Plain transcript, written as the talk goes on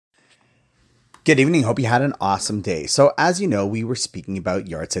Good evening. Hope you had an awesome day. So, as you know, we were speaking about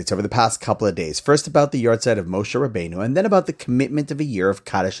yard sites over the past couple of days. First about the yard site of Moshe Rabbeinu, and then about the commitment of a year of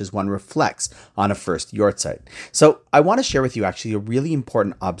Kaddish as one reflects on a first yard site. So, I want to share with you actually a really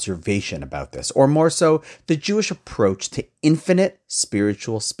important observation about this, or more so, the Jewish approach to infinite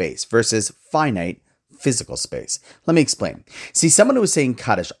spiritual space versus finite physical space. Let me explain. See, someone who was saying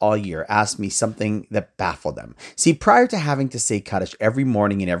Kaddish all year asked me something that baffled them. See, prior to having to say Kaddish every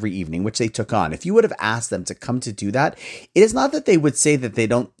morning and every evening, which they took on, if you would have asked them to come to do that, it is not that they would say that they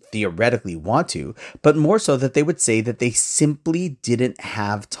don't theoretically want to, but more so that they would say that they simply didn't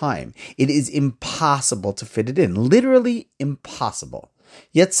have time. It is impossible to fit it in, literally impossible.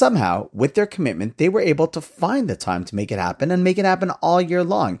 Yet somehow, with their commitment, they were able to find the time to make it happen and make it happen all year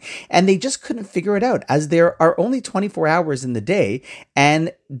long. And they just couldn't figure it out, as there are only 24 hours in the day,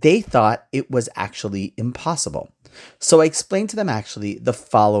 and they thought it was actually impossible. So I explained to them actually the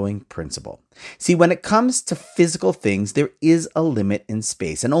following principle. See, when it comes to physical things, there is a limit in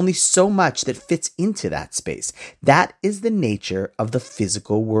space and only so much that fits into that space. That is the nature of the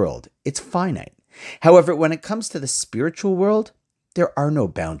physical world. It's finite. However, when it comes to the spiritual world, there are no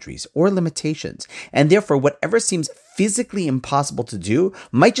boundaries or limitations, and therefore whatever seems physically impossible to do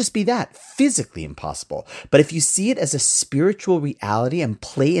might just be that, physically impossible. But if you see it as a spiritual reality and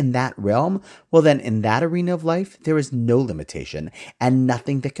play in that realm, well then in that arena of life, there is no limitation and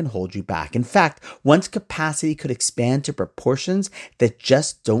nothing that can hold you back. In fact, one's capacity could expand to proportions that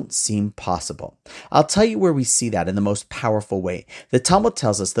just don't seem possible. I'll tell you where we see that in the most powerful way. The Talmud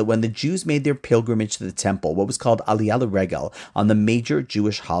tells us that when the Jews made their pilgrimage to the temple, what was called Aliyah L'Regel, on the major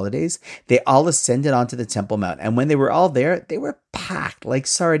Jewish holidays, they all ascended onto the Temple Mount, and when they were all there, they were packed like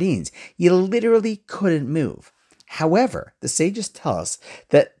sardines. You literally couldn't move. However, the sages tell us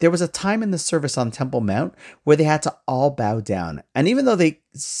that there was a time in the service on Temple Mount where they had to all bow down. And even though they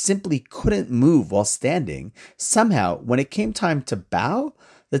simply couldn't move while standing, somehow when it came time to bow,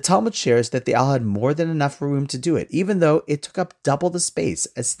 the Talmud shares that they all had more than enough room to do it, even though it took up double the space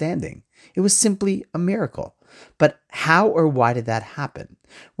as standing. It was simply a miracle. But how or why did that happen?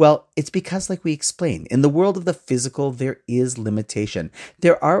 Well, it's because, like we explained, in the world of the physical, there is limitation.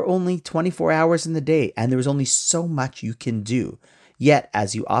 There are only 24 hours in the day, and there is only so much you can do. Yet,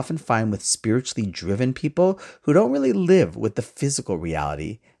 as you often find with spiritually driven people who don't really live with the physical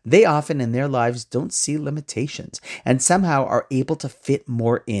reality, they often in their lives don't see limitations and somehow are able to fit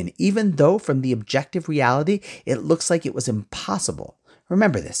more in, even though from the objective reality, it looks like it was impossible.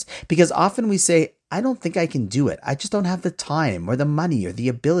 Remember this, because often we say, I don't think I can do it. I just don't have the time or the money or the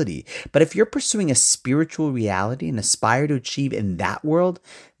ability. But if you're pursuing a spiritual reality and aspire to achieve in that world,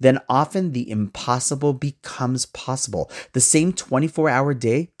 then often the impossible becomes possible. The same 24-hour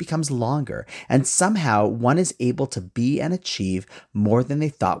day becomes longer, and somehow one is able to be and achieve more than they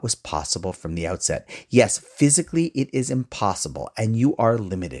thought was possible from the outset. Yes, physically it is impossible, and you are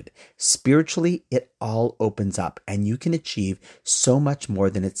limited. Spiritually, it all opens up, and you can achieve so much more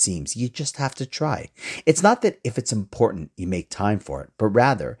than it seems. You just have to try. It's not that if it's important, you make time for it, but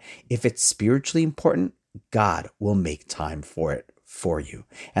rather, if it's spiritually important, God will make time for it for you.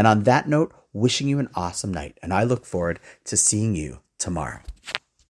 And on that note, wishing you an awesome night, and I look forward to seeing you tomorrow.